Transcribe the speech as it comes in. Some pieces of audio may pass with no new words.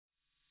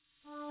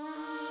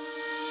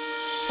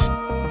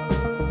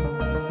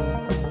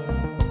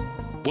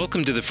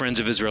Welcome to the Friends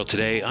of Israel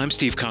Today. I'm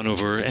Steve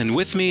Conover, and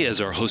with me is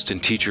our host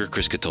and teacher,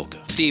 Chris Katulka.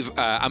 Steve,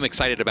 I'm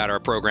excited about our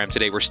program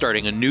today. We're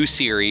starting a new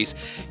series.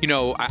 You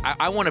know,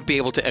 I want to be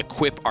able to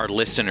equip our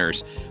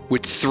listeners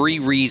with 3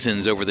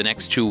 reasons over the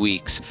next 2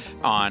 weeks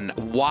on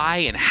why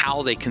and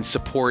how they can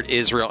support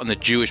Israel and the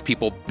Jewish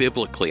people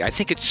biblically. I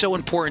think it's so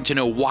important to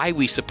know why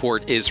we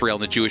support Israel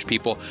and the Jewish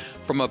people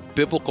from a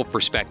biblical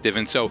perspective.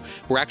 And so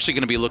we're actually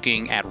going to be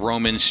looking at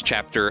Romans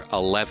chapter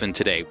 11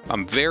 today.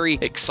 I'm very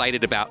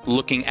excited about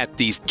looking at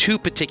these 2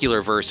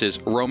 particular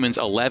verses, Romans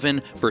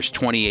 11, verse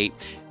 28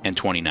 and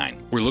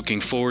 29. We're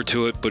looking forward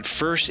to it, but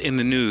first in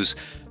the news,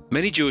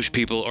 many Jewish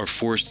people are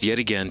forced yet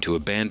again to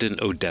abandon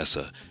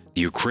Odessa,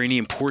 the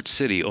Ukrainian port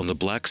city on the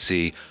Black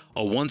Sea.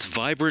 A once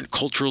vibrant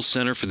cultural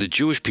center for the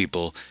Jewish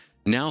people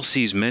now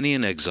sees many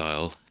in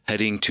exile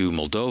heading to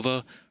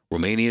Moldova,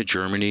 Romania,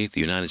 Germany, the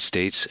United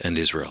States, and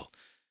Israel.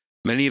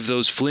 Many of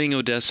those fleeing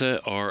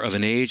Odessa are of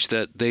an age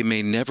that they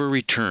may never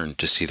return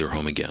to see their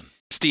home again.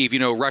 Steve, you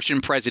know,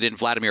 Russian President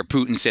Vladimir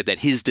Putin said that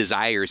his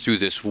desire through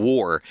this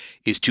war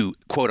is to,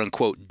 quote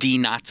unquote,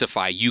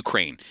 denazify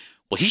Ukraine.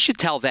 Well, he should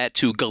tell that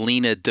to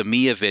Galina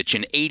Dmitrievich,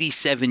 an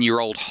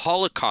 87-year-old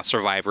Holocaust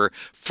survivor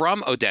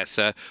from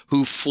Odessa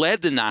who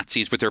fled the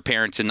Nazis with her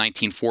parents in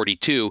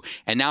 1942,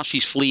 and now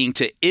she's fleeing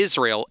to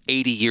Israel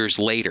 80 years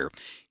later.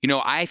 You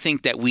know, I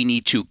think that we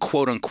need to,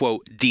 quote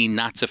unquote,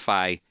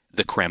 denazify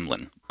the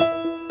Kremlin.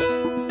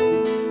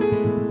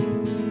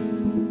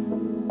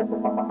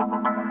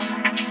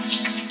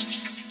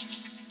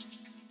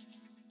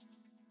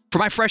 For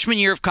my freshman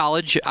year of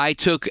college, I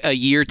took a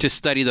year to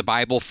study the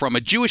Bible from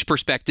a Jewish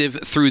perspective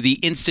through the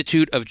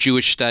Institute of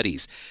Jewish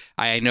Studies.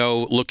 I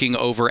know, looking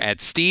over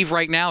at Steve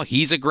right now,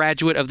 he's a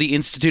graduate of the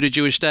Institute of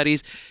Jewish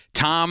Studies.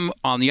 Tom,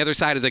 on the other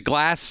side of the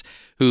glass,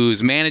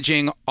 who's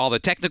managing all the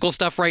technical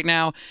stuff right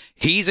now,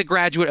 he's a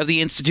graduate of the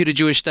Institute of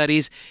Jewish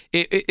Studies.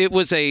 It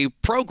was a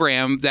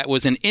program that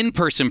was an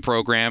in-person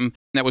program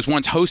that was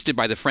once hosted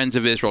by the Friends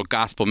of Israel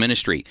Gospel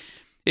Ministry.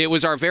 It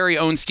was our very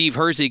own Steve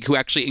Herzig who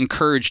actually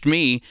encouraged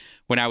me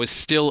when I was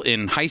still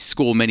in high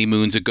school many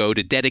moons ago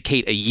to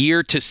dedicate a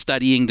year to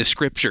studying the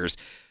scriptures.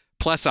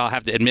 Plus, I'll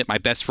have to admit my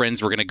best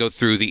friends were going to go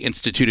through the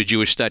Institute of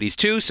Jewish Studies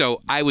too, so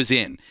I was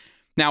in.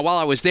 Now, while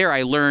I was there,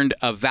 I learned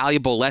a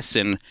valuable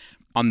lesson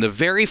on the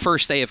very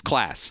first day of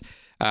class.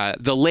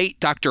 The late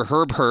Dr.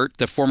 Herb Hurt,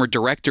 the former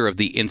director of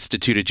the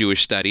Institute of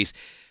Jewish Studies,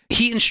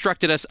 he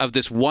instructed us of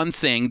this one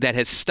thing that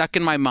has stuck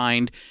in my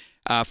mind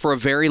for a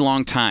very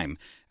long time.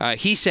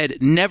 He said,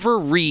 never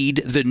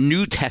read the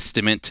New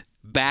Testament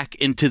back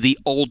into the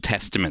Old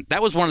Testament.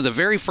 That was one of the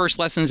very first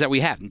lessons that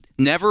we have.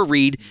 Never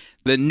read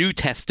the New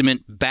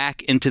Testament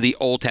back into the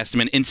Old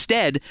Testament.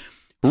 Instead,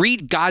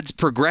 read God's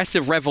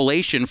progressive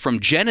revelation from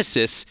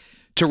Genesis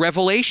to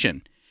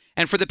Revelation.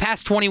 And for the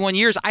past 21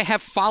 years, I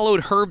have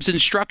followed Herb's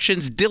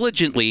instructions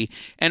diligently,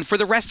 and for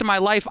the rest of my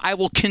life, I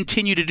will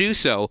continue to do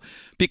so,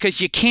 because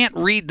you can't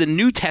read the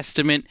New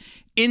Testament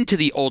into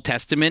the Old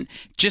Testament,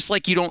 just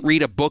like you don't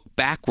read a book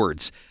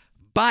backwards.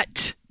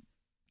 But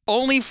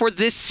only for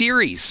this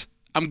series,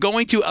 I'm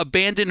going to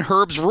abandon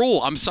Herb's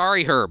rule. I'm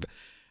sorry, Herb.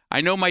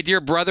 I know my dear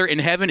brother in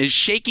heaven is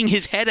shaking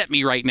his head at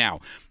me right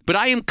now, but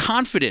I am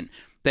confident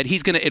that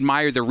he's going to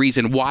admire the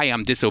reason why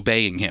I'm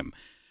disobeying him.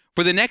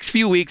 For the next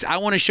few weeks, I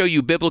want to show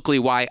you biblically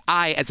why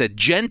I, as a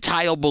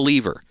Gentile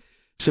believer,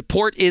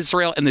 support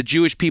Israel and the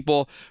Jewish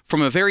people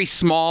from a very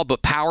small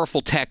but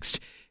powerful text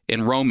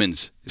in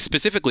Romans,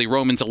 specifically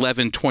Romans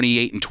 11,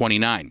 28 and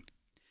 29.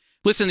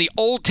 Listen, the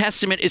Old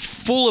Testament is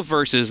full of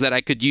verses that I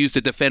could use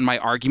to defend my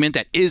argument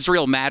that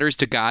Israel matters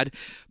to God,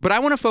 but I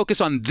want to focus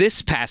on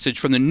this passage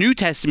from the New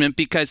Testament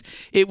because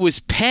it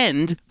was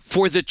penned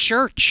for the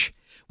church,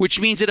 which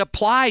means it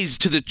applies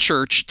to the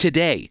church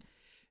today.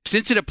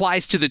 Since it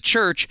applies to the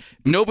church,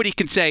 nobody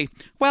can say,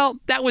 well,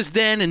 that was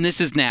then and this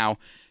is now.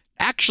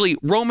 Actually,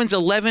 Romans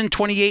 11,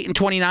 28 and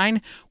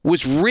 29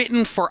 was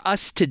written for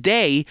us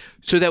today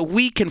so that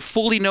we can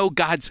fully know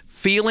God's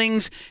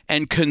feelings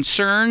and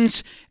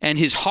concerns and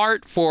his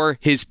heart for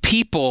his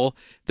people,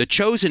 the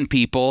chosen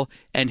people,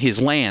 and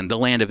his land, the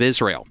land of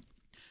Israel.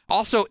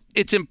 Also,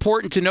 it's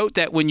important to note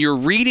that when you're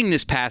reading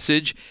this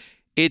passage,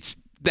 it's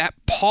that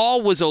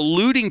Paul was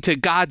alluding to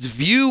God's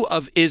view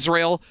of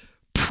Israel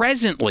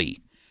presently.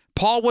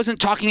 Paul wasn't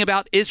talking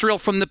about Israel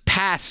from the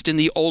past in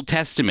the Old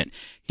Testament.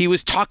 He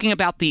was talking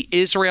about the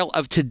Israel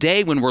of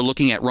today when we're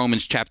looking at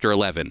Romans chapter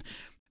 11.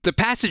 The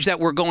passage that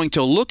we're going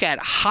to look at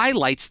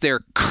highlights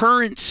their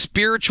current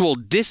spiritual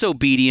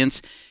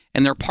disobedience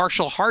and their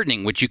partial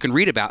hardening, which you can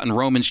read about in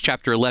Romans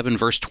chapter 11,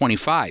 verse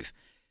 25.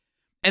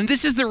 And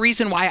this is the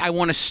reason why I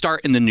want to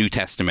start in the New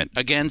Testament.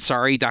 Again,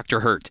 sorry,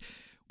 Dr. Hurt.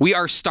 We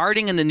are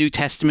starting in the New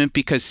Testament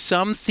because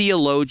some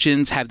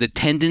theologians have the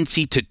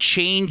tendency to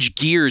change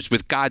gears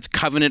with God's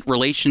covenant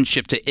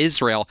relationship to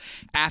Israel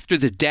after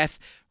the death,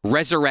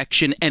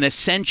 resurrection, and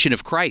ascension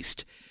of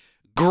Christ.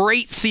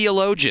 Great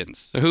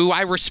theologians who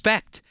I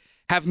respect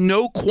have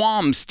no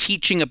qualms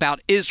teaching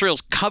about Israel's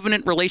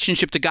covenant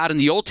relationship to God in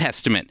the Old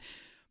Testament.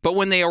 But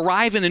when they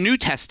arrive in the New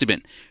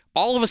Testament,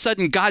 all of a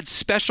sudden God's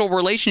special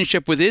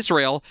relationship with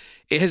Israel,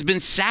 it has been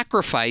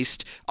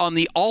sacrificed on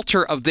the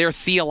altar of their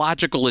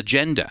theological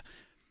agenda.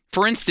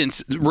 For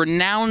instance,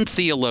 renowned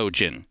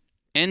theologian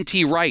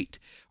N.T. Wright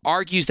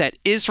argues that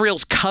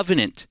Israel's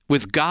covenant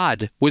with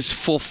God was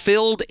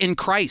fulfilled in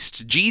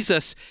Christ.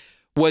 Jesus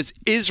was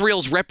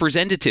Israel's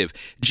representative.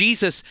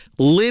 Jesus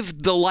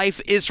lived the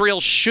life Israel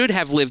should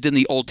have lived in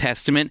the Old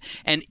Testament,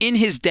 and in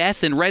his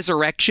death and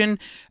resurrection,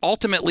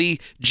 ultimately,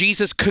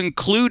 Jesus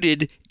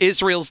concluded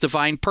Israel's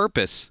divine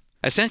purpose.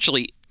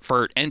 Essentially,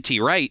 for N.T.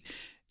 Wright,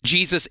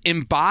 Jesus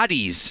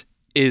embodies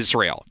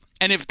Israel.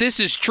 And if this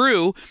is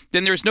true,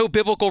 then there's no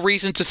biblical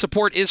reason to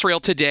support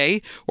Israel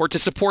today or to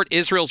support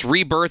Israel's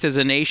rebirth as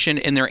a nation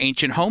in their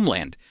ancient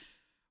homeland.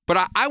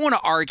 But I want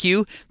to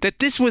argue that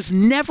this was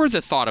never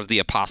the thought of the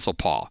Apostle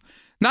Paul.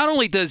 Not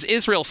only does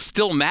Israel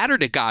still matter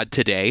to God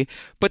today,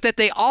 but that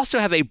they also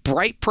have a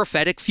bright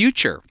prophetic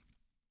future.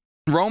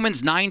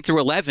 Romans 9 through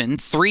 11,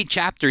 3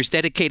 chapters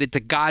dedicated to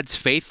God's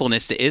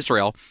faithfulness to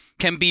Israel,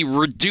 can be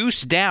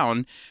reduced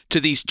down to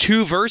these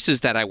 2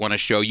 verses that I want to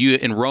show you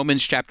in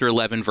Romans chapter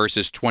 11,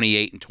 verses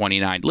 28 and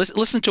 29.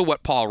 Listen to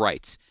what Paul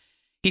writes.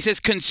 He says,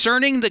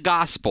 concerning the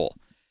gospel,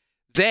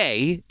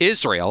 they,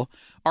 Israel,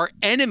 are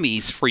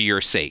enemies for your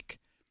sake.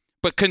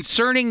 But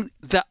concerning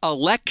the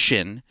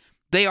election,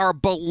 they are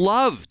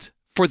beloved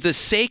for the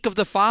sake of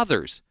the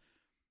fathers.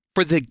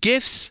 For the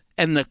gifts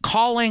and the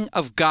calling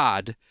of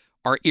God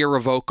are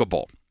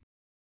irrevocable.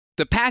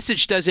 The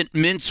passage doesn't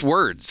mince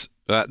words.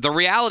 The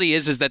reality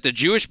is that the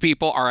Jewish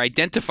people are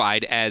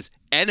identified as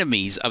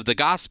enemies of the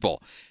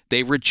gospel.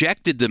 They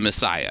rejected the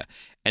Messiah,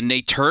 and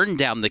they turned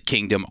down the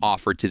kingdom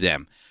offered to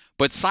them.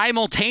 But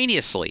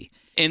simultaneously,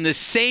 in the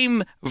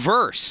same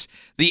verse,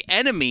 the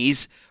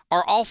enemies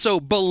are also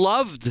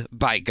beloved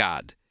by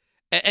God.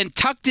 And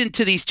tucked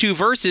into these 2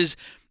 verses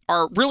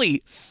are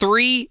really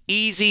 3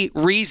 easy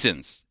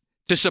reasons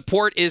to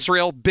support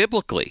Israel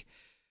biblically.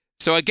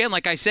 So again,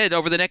 like I said,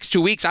 over the next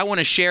 2 weeks, I want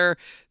to share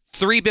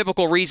 3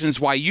 biblical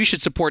reasons why you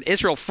should support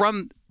Israel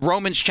from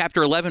Romans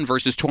chapter 11,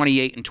 verses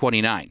 28 and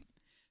 29.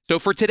 So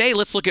for today,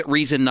 let's look at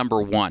reason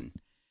number 1.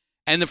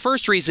 And the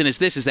first reason is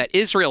this, is that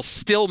Israel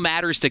still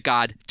matters to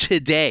God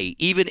today,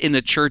 even in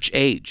the church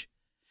age.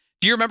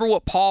 Do you remember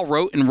what Paul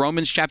wrote in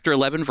Romans chapter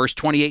 11, verse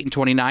 28 and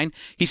 29?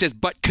 He says,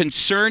 but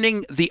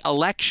concerning the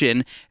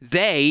election,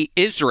 they,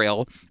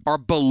 Israel, are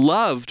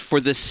beloved for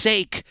the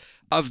sake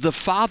of the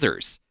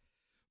fathers.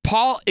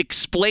 Paul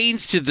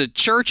explains to the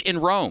church in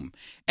Rome,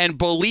 and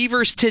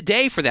believers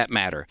today for that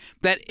matter,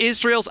 that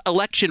Israel's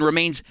election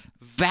remains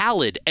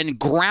valid and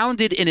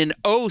grounded in an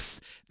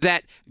oath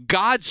that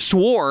God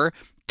swore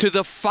to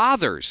the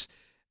fathers.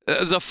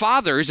 The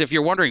fathers, if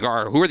you're wondering,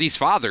 who are these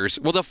fathers?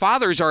 Well, the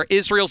fathers are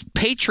Israel's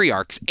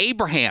patriarchs,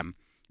 Abraham,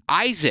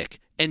 Isaac,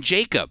 and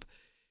Jacob.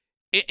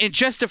 In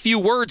just a few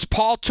words,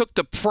 Paul took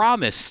the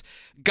promise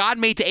God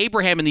made to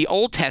Abraham in the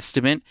Old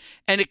Testament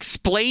and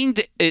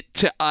explained it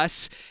to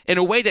us in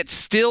a way that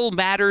still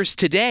matters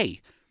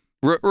today.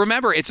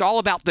 Remember, it's all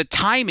about the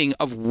timing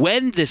of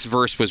when this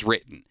verse was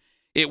written.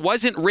 It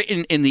wasn't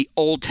written in the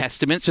Old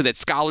Testament so that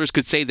scholars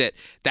could say that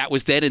that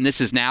was then and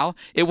this is now.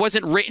 It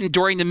wasn't written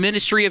during the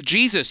ministry of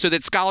Jesus so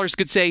that scholars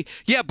could say,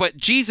 yeah, but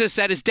Jesus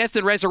at his death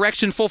and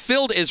resurrection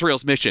fulfilled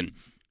Israel's mission.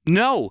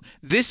 No,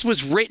 this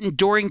was written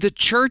during the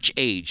church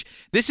age.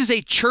 This is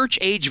a church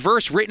age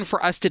verse written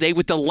for us today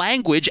with the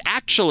language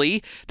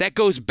actually that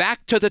goes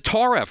back to the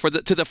Torah,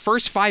 to the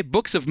first 5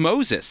 books of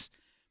Moses.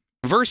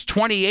 Verse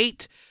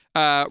 28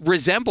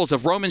 resembles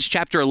of Romans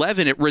chapter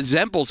 11. It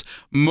resembles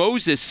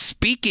Moses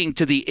speaking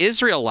to the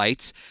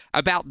Israelites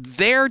about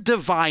their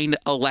divine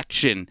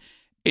election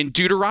in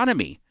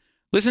Deuteronomy.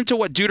 Listen to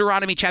what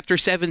Deuteronomy chapter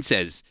 7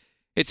 says.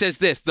 It says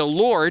this, the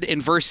Lord,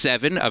 in verse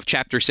 7 of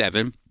chapter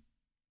 7,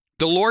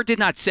 the Lord did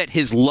not set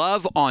his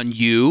love on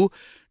you,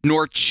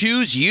 nor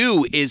choose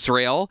you,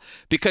 Israel,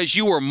 because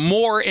you were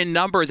more in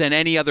number than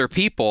any other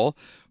people,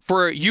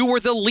 for you were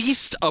the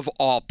least of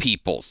all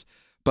peoples.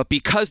 But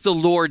because the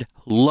Lord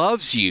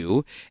loves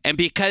you, and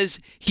because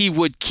he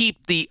would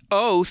keep the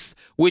oath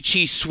which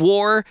he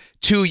swore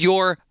to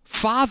your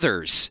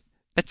fathers.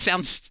 That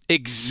sounds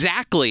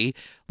exactly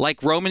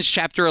like Romans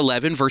chapter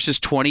 11, verses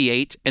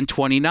 28 and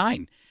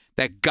 29,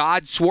 that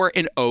God swore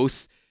an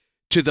oath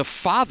to the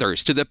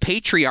fathers, to the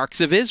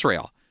patriarchs of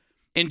Israel.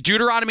 In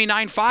Deuteronomy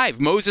 9:5,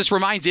 Moses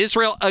reminds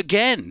Israel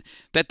again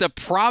that the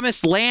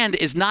promised land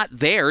is not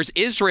theirs.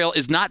 Israel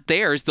is not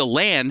theirs, the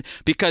land,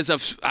 because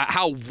of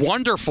how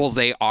wonderful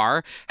they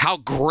are, how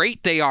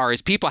great they are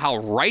as people, how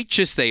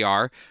righteous they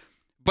are,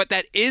 but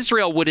that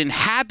Israel would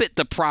inhabit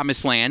the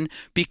promised land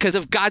because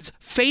of God's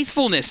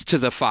faithfulness to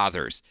the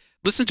fathers.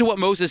 Listen to what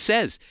Moses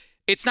says.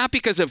 It's not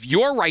because of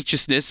your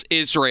righteousness,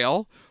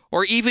 Israel,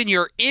 or even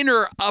your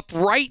inner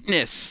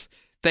uprightness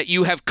that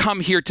you have come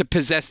here to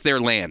possess their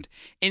land.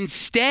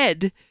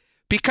 Instead,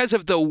 Because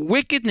of the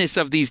wickedness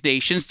of these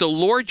nations, the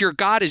Lord your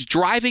God is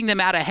driving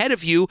them out ahead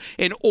of you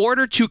in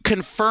order to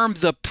confirm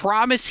the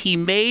promise he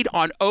made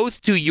on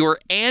oath to your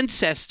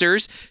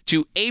ancestors,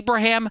 to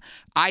Abraham,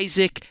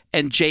 Isaac,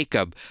 and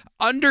Jacob.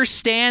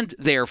 Understand,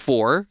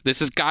 therefore, this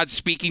is God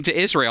speaking to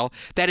Israel,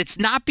 that it's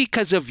not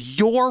because of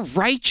your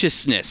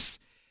righteousness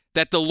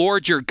that the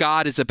Lord your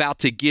God is about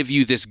to give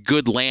you this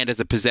good land as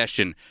a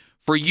possession,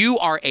 for you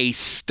are a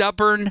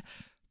stubborn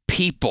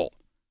people.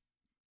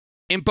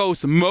 In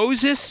both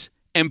Moses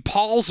and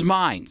Paul's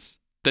minds,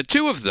 the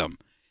two of them,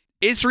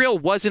 Israel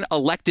wasn't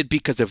elected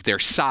because of their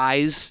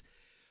size,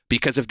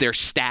 because of their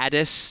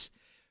status,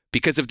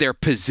 because of their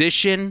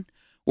position,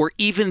 or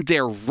even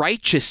their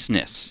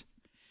righteousness.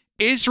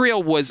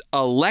 Israel was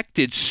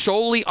elected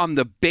solely on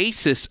the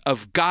basis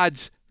of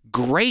God's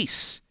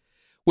grace.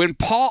 When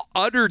Paul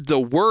uttered the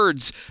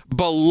words,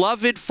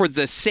 beloved for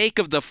the sake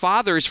of the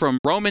fathers, from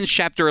Romans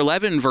chapter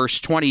 11, verse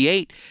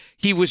 28,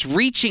 he was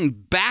reaching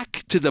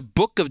back to the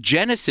book of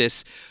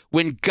Genesis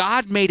when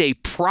God made a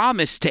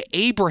promise to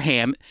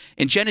Abraham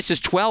in Genesis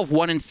 12,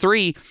 1 and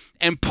 3,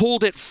 and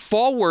pulled it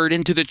forward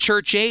into the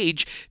church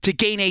age to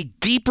gain a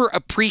deeper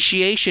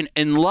appreciation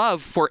and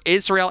love for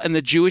Israel and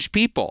the Jewish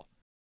people.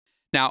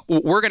 Now,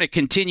 we're going to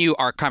continue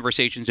our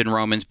conversations in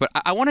Romans, but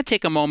I want to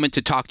take a moment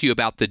to talk to you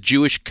about the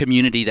Jewish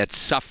community that's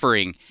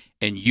suffering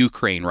in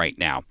Ukraine right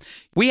now.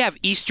 We have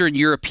Eastern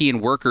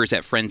European workers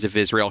at Friends of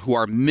Israel who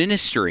are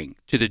ministering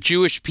to the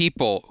Jewish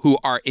people who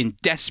are in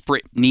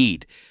desperate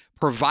need,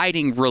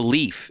 providing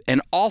relief and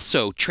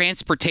also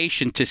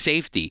transportation to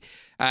safety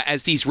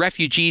as these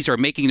refugees are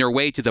making their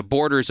way to the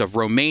borders of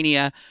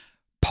Romania,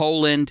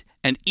 Poland,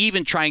 and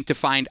even trying to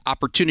find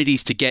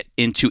opportunities to get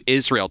into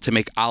Israel, to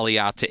make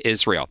aliyah to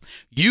Israel.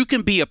 You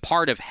can be a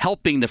part of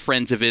helping the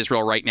Friends of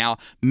Israel right now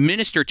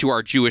minister to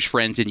our Jewish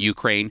friends in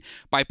Ukraine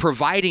by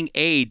providing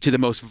aid to the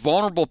most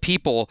vulnerable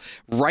people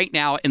right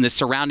now in the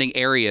surrounding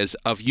areas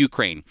of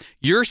Ukraine.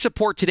 Your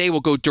support today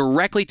will go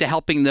directly to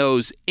helping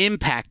those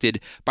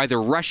impacted by the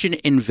Russian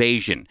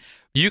invasion.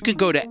 You can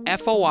go to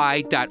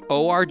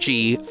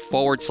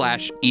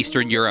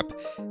foi.org/Eastern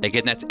Europe.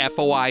 Again, that's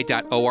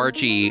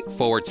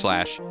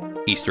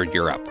foi.org/Eastern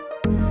Europe.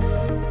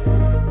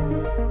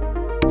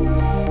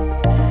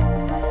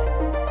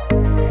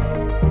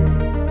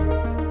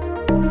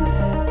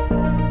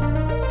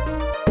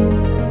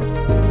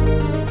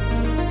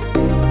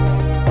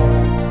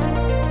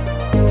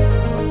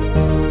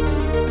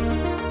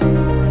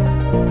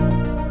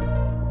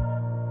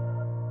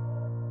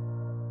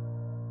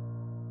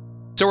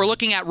 So we're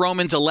looking at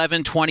Romans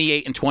 11,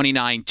 28 and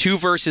 29, two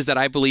verses that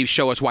I believe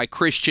show us why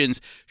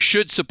Christians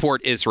should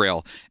support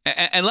Israel.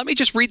 And let me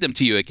just read them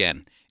to you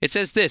again. It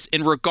says this,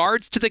 in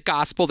regards to the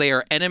gospel, they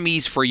are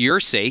enemies for your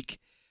sake,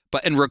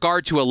 but in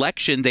regard to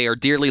election, they are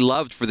dearly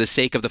loved for the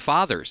sake of the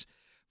fathers.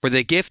 For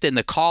the gift and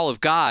the call of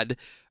God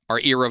are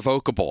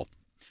irrevocable.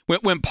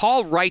 When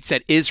Paul writes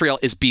that Israel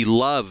is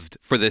beloved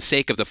for the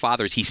sake of the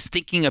fathers, he's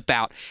thinking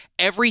about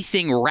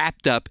everything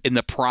wrapped up in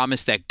the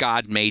promise that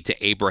God made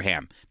to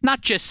Abraham,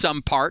 not just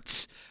some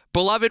parts.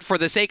 Beloved for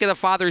the sake of the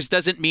fathers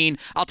doesn't mean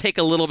I'll take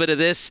a little bit of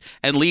this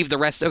and leave the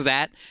rest of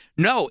that.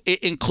 No, it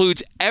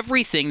includes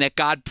everything that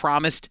God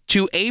promised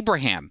to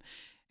Abraham.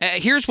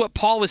 Here's what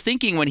Paul was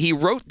thinking when he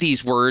wrote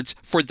these words,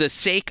 for the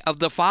sake of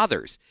the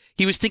fathers.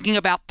 He was thinking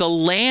about the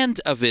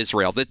land of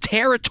Israel, the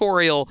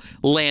territorial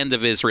land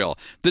of Israel,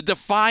 the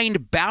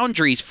defined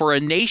boundaries for a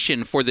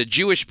nation for the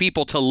Jewish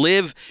people to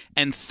live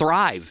and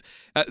thrive.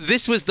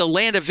 This was the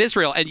land of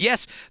Israel. And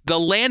yes, the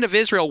land of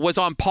Israel was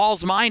on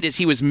Paul's mind as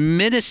he was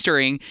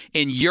ministering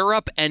in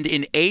Europe and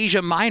in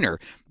Asia Minor.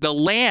 The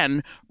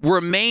land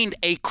remained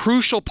a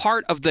crucial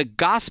part of the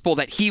gospel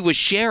that he was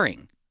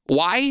sharing.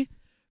 Why?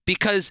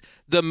 Because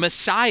the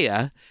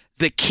Messiah,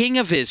 the King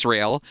of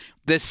Israel,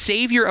 the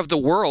Savior of the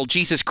world,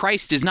 Jesus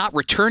Christ, is not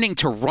returning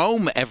to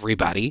Rome,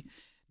 everybody.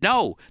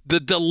 No, the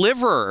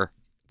deliverer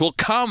will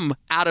come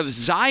out of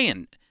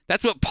Zion.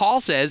 That's what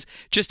Paul says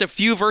just a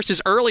few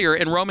verses earlier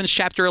in Romans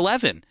chapter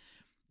 11.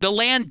 The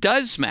land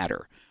does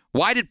matter.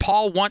 Why did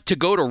Paul want to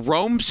go to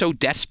Rome so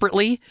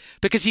desperately?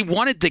 Because he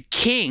wanted the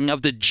king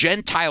of the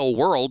Gentile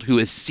world, who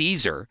is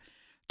Caesar,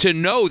 to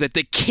know that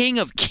the King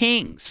of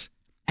Kings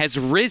has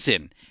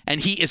risen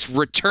and he is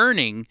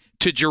returning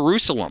to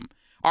Jerusalem.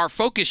 Our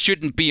focus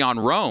shouldn't be on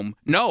Rome.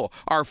 No,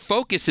 our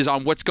focus is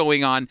on what's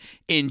going on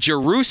in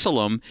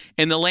Jerusalem,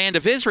 in the land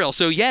of Israel.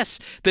 So yes,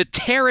 the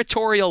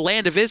territorial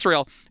land of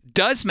Israel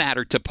does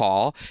matter to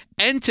Paul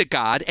and to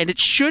God, and it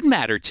should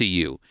matter to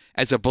you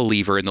as a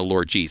believer in the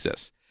Lord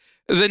Jesus.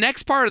 The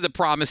next part of the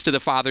promise to the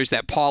fathers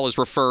that Paul is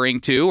referring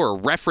to or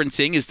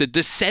referencing is the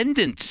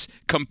descendants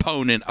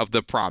component of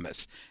the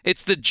promise.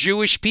 It's the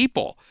Jewish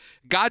people.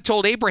 God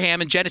told Abraham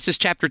in Genesis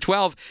chapter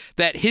 12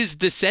 that his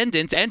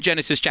descendants, and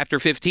Genesis chapter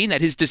 15, that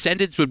his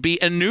descendants would be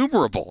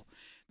innumerable.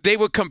 They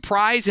would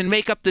comprise and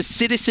make up the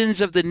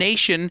citizens of the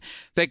nation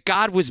that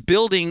God was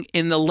building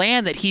in the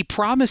land that he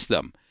promised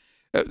them.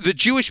 The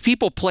Jewish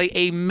people play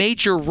a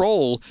major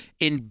role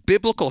in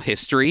biblical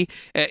history,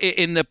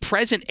 in the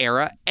present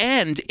era,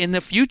 and in the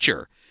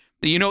future.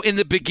 You know, in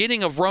the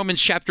beginning of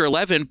Romans chapter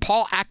 11,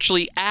 Paul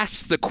actually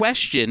asks the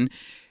question,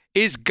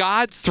 is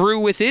God through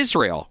with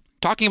Israel?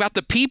 Talking about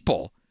the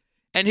people.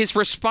 And his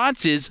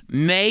response is,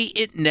 may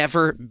it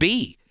never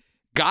be.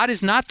 God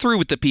is not through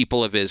with the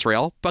people of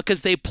Israel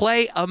because they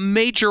play a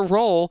major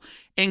role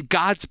in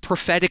God's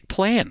prophetic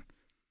plan.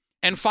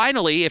 And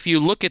finally, if you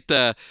look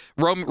at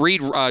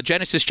read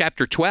Genesis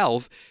chapter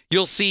 12,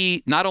 you'll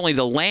see not only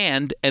the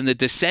land and the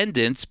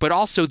descendants, but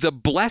also the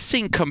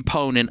blessing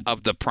component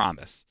of the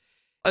promise.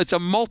 It's a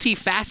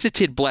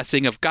multifaceted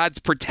blessing of God's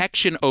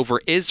protection over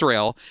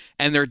Israel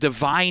and their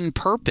divine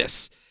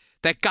purpose.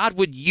 That God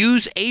would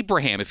use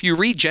Abraham. If you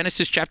read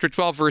Genesis chapter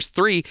 12, verse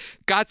 3,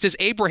 God says,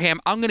 Abraham,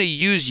 I'm going to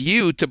use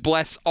you to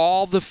bless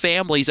all the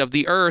families of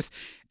the earth.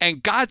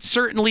 And God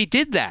certainly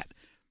did that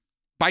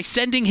by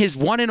sending his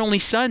one and only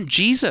son,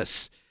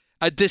 Jesus,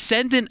 a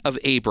descendant of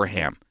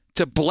Abraham,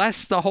 to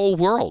bless the whole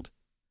world.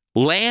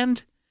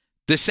 Land,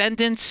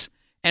 descendants,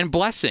 and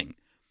blessing.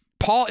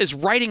 Paul is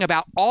writing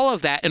about all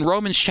of that in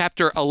Romans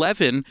chapter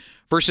 11,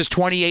 verses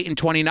 28 and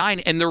 29.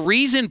 And the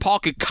reason Paul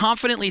could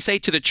confidently say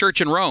to the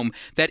church in Rome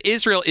that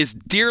Israel is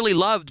dearly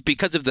loved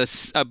because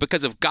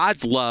of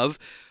God's love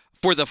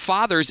for the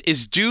fathers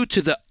is due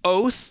to the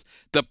oath,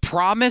 the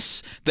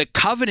promise, the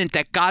covenant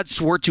that God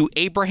swore to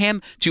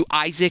Abraham, to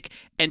Isaac,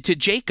 and to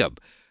Jacob.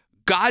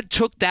 God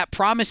took that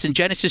promise in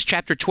Genesis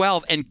chapter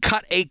 12 and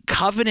cut a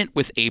covenant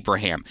with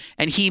Abraham,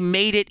 and he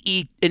made it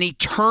an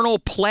eternal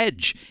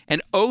pledge,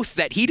 an oath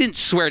that he didn't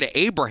swear to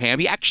Abraham.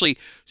 He actually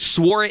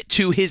swore it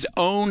to his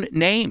own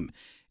name.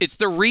 It's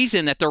the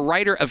reason that the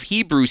writer of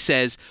Hebrews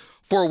says,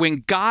 for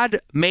when God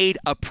made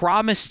a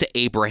promise to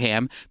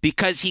Abraham,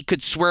 because he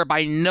could swear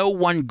by no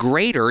one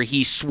greater,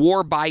 he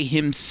swore by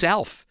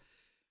himself.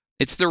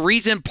 It's the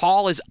reason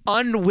Paul is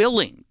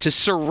unwilling to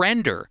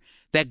surrender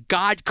that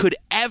God could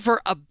ever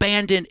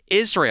abandon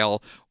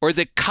Israel or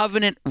the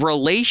covenant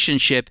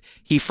relationship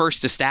he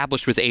first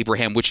established with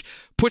Abraham, which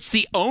puts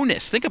the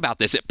onus, think about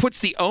this, it puts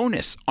the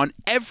onus on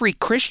every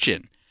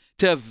Christian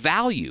to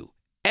value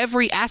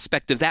every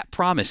aspect of that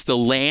promise. The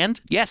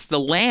land, yes, the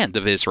land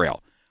of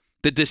Israel,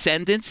 the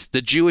descendants,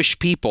 the Jewish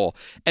people,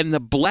 and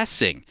the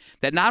blessing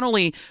that not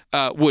only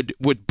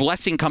would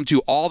blessing come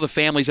to all the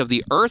families of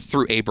the earth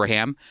through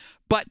Abraham,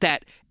 but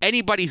that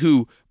anybody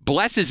who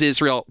blesses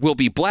Israel will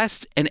be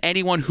blessed, and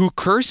anyone who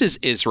curses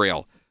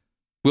Israel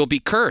will be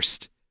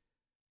cursed.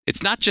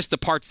 It's not just the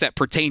parts that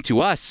pertain to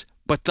us,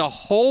 but the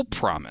whole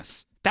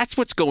promise. That's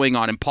what's going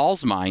on in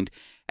Paul's mind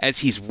as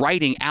he's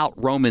writing out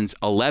Romans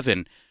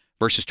 11,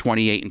 verses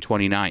 28 and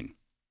 29.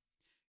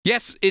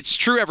 Yes, it's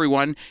true,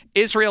 everyone.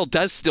 Israel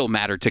does still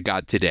matter to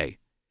God today.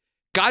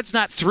 God's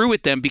not through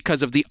with them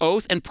because of the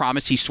oath and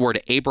promise he swore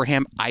to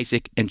Abraham,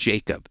 Isaac, and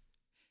Jacob.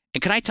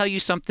 And can I tell you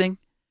something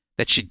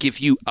that should give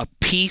you a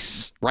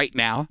peace right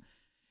now?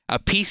 A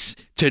peace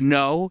to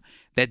know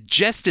that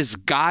just as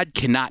God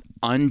cannot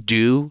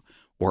undo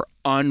or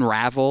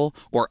unravel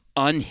or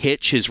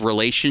unhitch his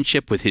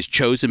relationship with his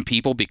chosen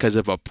people because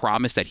of a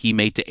promise that he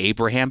made to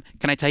Abraham,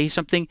 can I tell you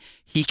something?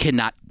 He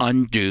cannot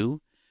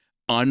undo,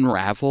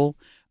 unravel,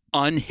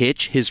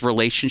 unhitch his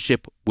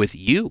relationship with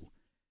you.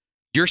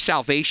 Your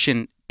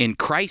salvation in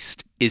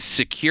Christ is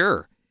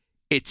secure.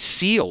 It's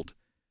sealed.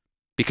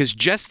 Because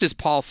just as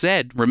Paul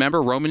said, remember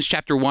Romans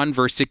chapter 1,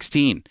 verse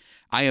 16,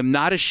 I am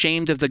not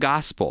ashamed of the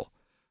gospel,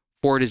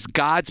 for it is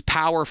God's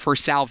power for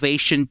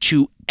salvation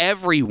to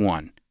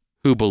everyone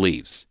who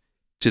believes,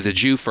 to the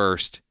Jew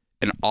first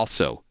and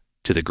also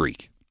to the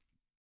Greek.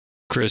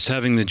 Chris,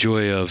 having the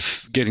joy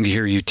of getting to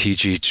hear you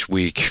teach each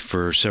week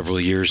for several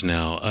years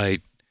now,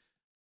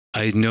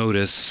 I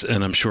notice,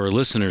 and I'm sure our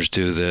listeners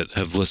do that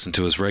have listened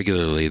to us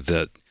regularly,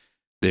 that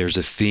there's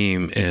a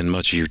theme in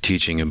much of your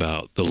teaching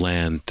about the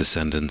land,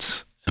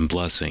 descendants, and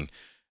blessing.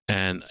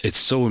 And it's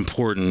so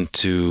important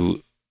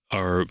to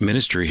our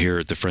ministry here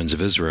at the Friends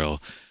of Israel.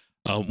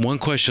 One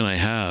question I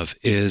have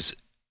is,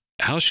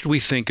 how should we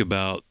think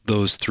about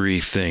those three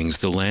things,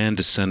 the land,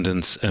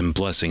 descendants, and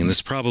blessing? And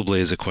this probably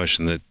is a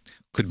question that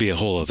could be a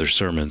whole other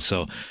sermon.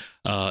 So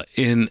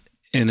in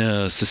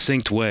a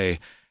succinct way,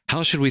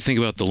 how should we think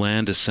about the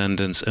land,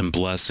 descendants, and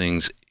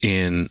blessings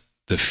in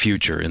the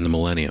future, in the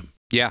millennium?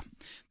 Yeah,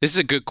 this is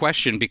a good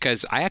question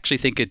because I actually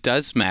think it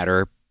does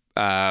matter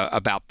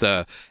about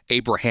the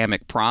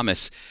Abrahamic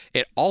promise.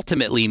 It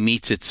ultimately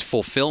meets its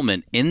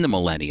fulfillment in the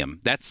millennium.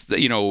 That's,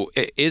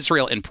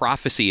 Israel in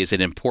prophecy is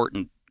an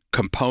important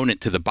component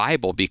to the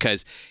Bible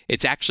because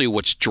it's actually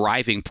what's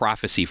driving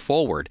prophecy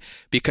forward,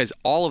 because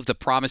all of the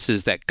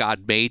promises that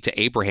God made to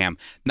Abraham,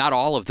 not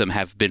all of them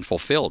have been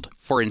fulfilled.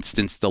 For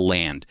instance, the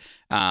land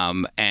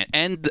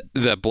and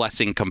the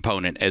blessing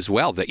component as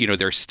well, that,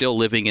 they're still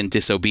living in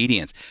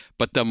disobedience.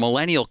 But the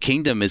millennial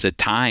kingdom is a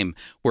time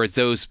where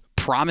those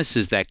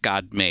promises that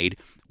God made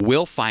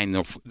will find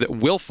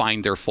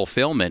their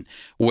fulfillment,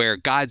 where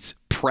God's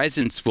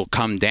presence will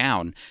come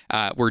down,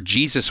 where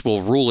Jesus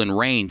will rule and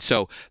reign.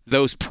 So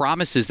those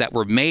promises that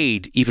were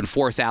made even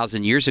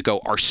 4,000 years ago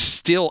are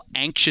still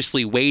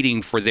anxiously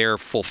waiting for their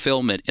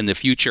fulfillment in the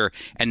future.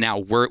 And now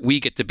we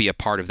get to be a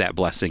part of that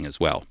blessing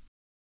as well.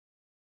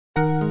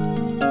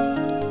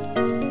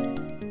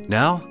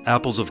 Now,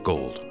 Apples of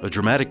Gold, a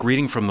dramatic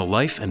reading from the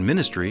life and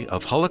ministry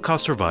of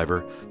Holocaust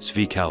survivor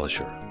Zvi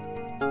Kalisher.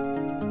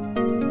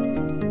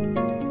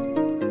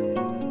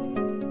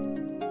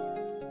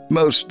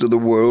 Most of the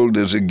world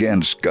is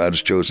against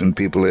God's chosen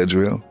people,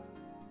 Israel.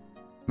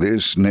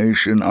 This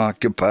nation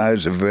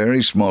occupies a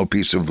very small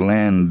piece of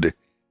land,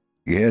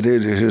 yet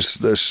it is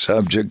the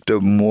subject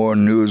of more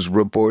news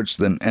reports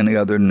than any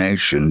other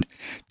nation.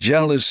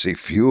 Jealousy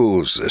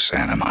fuels this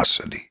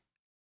animosity.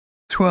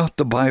 Throughout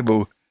the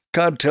Bible,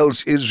 God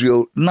tells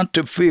Israel not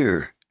to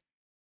fear.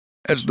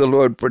 As the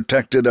Lord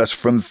protected us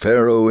from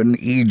Pharaoh in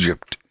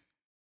Egypt,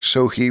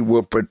 so he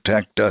will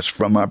protect us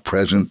from our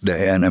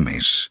present-day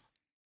enemies.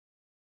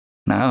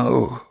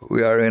 Now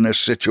we are in a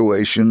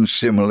situation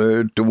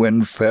similar to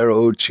when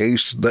Pharaoh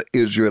chased the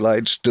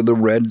Israelites to the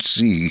Red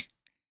Sea.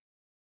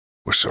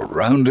 We're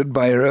surrounded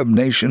by Arab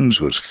nations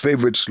whose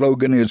favorite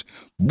slogan is,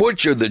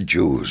 "Butcher the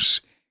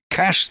Jews,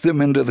 cast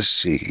them into the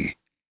sea."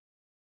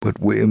 But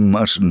we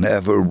must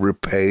never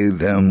repay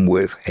them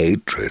with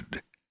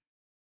hatred.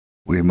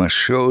 We must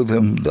show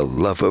them the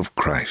love of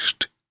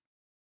Christ.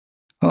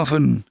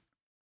 Often,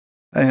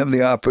 I have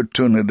the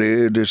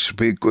opportunity to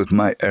speak with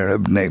my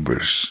Arab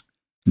neighbors.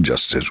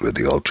 Just as with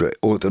the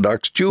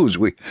ultra-Orthodox Jews,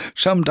 we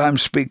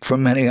sometimes speak for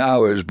many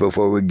hours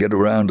before we get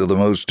around to the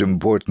most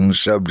important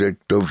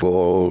subject of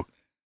all,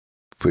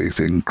 faith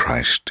in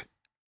Christ.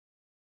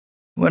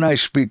 When I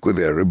speak with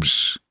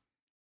Arabs,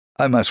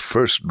 I must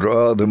first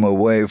draw them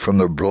away from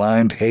the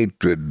blind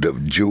hatred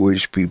of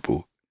Jewish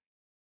people.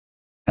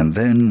 And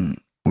then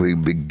we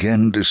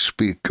begin to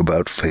speak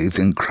about faith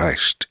in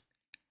Christ.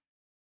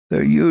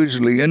 They're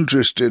usually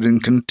interested in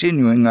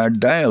continuing our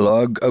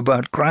dialogue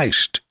about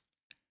Christ.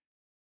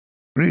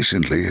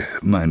 Recently,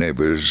 my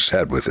neighbors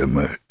had with them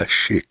a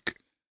sheikh,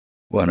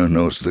 one who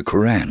knows the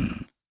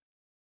Quran.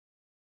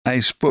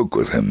 I spoke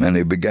with him, and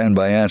he began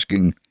by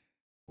asking,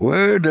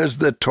 "Where does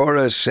the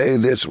Torah say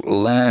this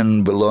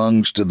land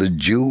belongs to the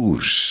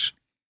Jews?"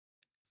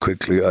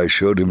 Quickly I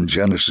showed him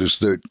Genesis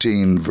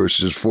 13,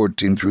 verses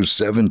 14 through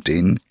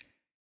 17,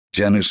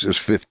 Genesis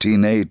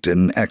 15:8,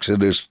 and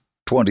Exodus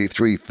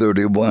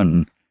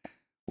 23:31,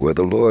 where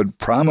the Lord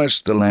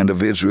promised the land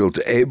of Israel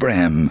to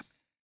Abraham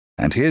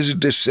and his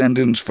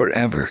descendants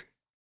forever.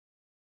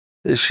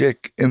 The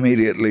sheikh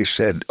immediately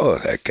said, "Oh,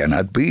 that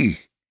cannot be.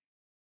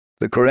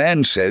 The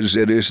Quran says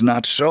it is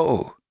not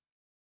so."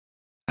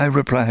 I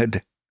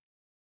replied,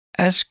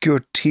 "Ask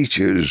your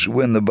teachers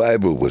when the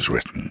Bible was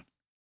written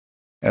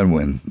and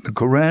when the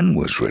Quran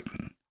was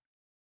written.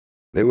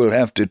 They will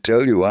have to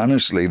tell you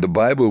honestly the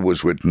Bible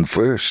was written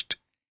first.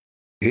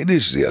 It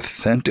is the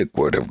authentic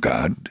Word of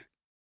God."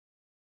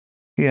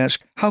 He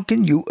asked, "How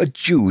can you, a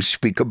Jew,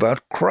 speak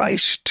about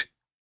Christ?"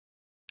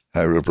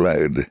 I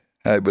replied,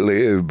 "I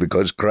believe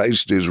because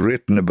Christ is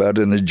written about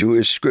in the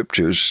Jewish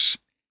scriptures.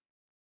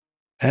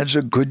 As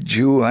a good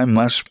Jew, I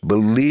must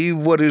believe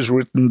what is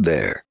written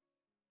there.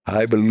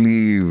 I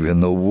believe in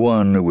the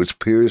one who was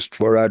pierced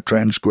for our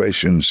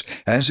transgressions,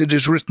 as it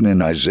is written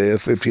in Isaiah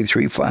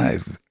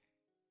 53:5.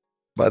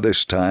 By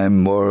this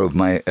time, more of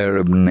my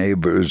Arab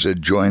neighbors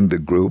had joined the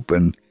group,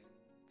 and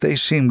they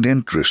seemed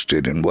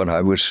interested in what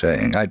I was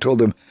saying. I told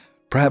them,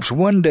 perhaps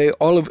one day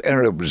all of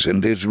Arabs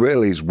and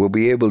Israelis will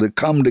be able to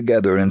come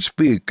together and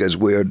speak as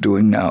we are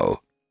doing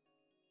now.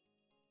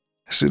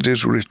 As it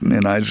is written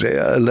in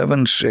Isaiah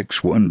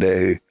 11:6, one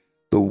day,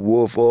 "The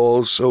wolf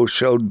also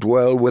shall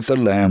dwell with the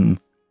lamb.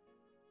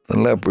 The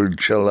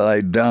leopard shall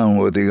lie down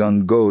with the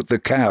young goat, the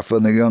calf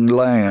and the young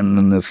lion,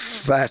 and the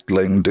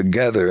fatling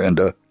together, and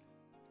a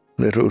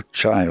little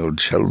child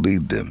shall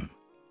lead them."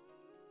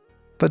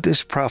 But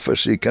this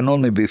prophecy can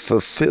only be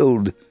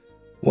fulfilled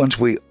once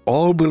we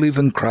all believe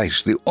in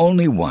Christ, the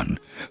only one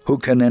who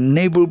can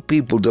enable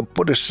people to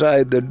put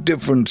aside their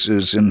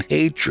differences and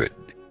hatred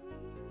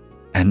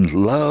and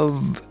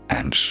love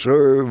and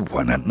serve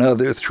one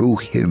another through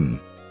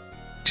him.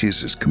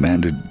 Jesus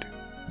commanded,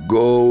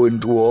 "Go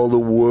into all the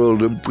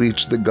world and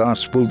preach the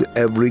gospel to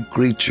every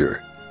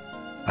creature."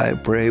 I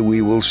pray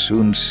we will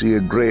soon see a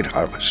great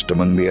harvest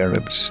among the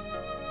Arabs,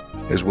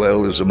 as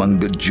well as among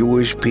the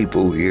Jewish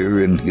people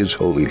here in his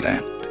holy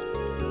land.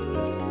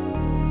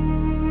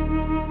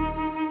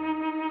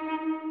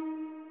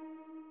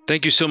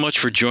 Thank you so much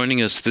for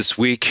joining us this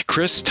week.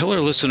 Chris, tell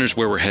our listeners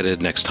where we're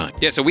headed next time.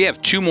 Yeah, so we have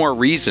two more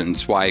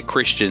reasons why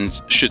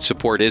Christians should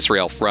support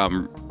Israel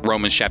from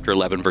Romans chapter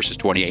 11, verses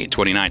 28 and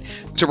 29.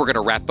 So we're going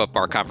to wrap up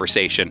our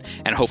conversation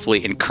and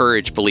hopefully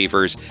encourage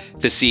believers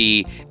to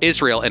see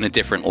Israel in a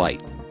different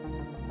light.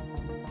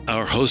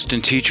 Our host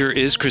and teacher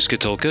is Chris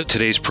Katulka.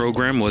 Today's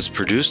program was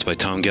produced by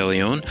Tom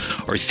Gallione.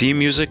 Our theme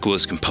music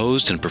was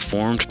composed and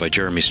performed by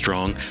Jeremy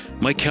Strong.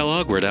 Mike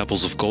Kellogg, we're at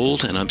Apples of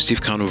Gold, and I'm Steve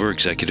Conover,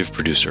 executive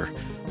producer.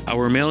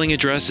 Our mailing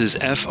address is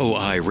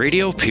FOI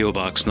Radio, P.O.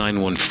 Box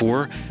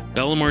 914,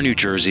 Bellamar, New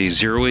Jersey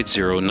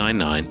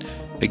 08099.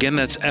 Again,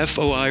 that's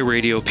FOI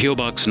Radio, P.O.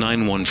 Box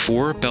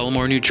 914,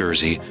 Bellamar, New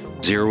Jersey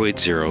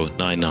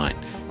 08099.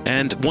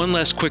 And one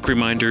last quick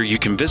reminder, you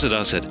can visit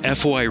us at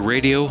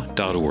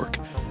foiradio.org.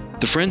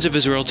 The Friends of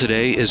Israel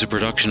Today is a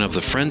production of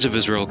the Friends of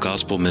Israel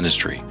Gospel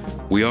Ministry.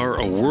 We are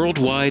a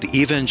worldwide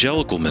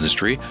evangelical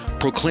ministry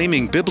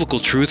proclaiming biblical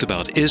truth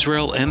about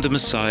Israel and the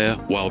Messiah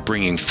while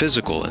bringing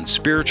physical and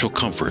spiritual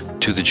comfort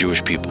to the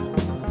Jewish people.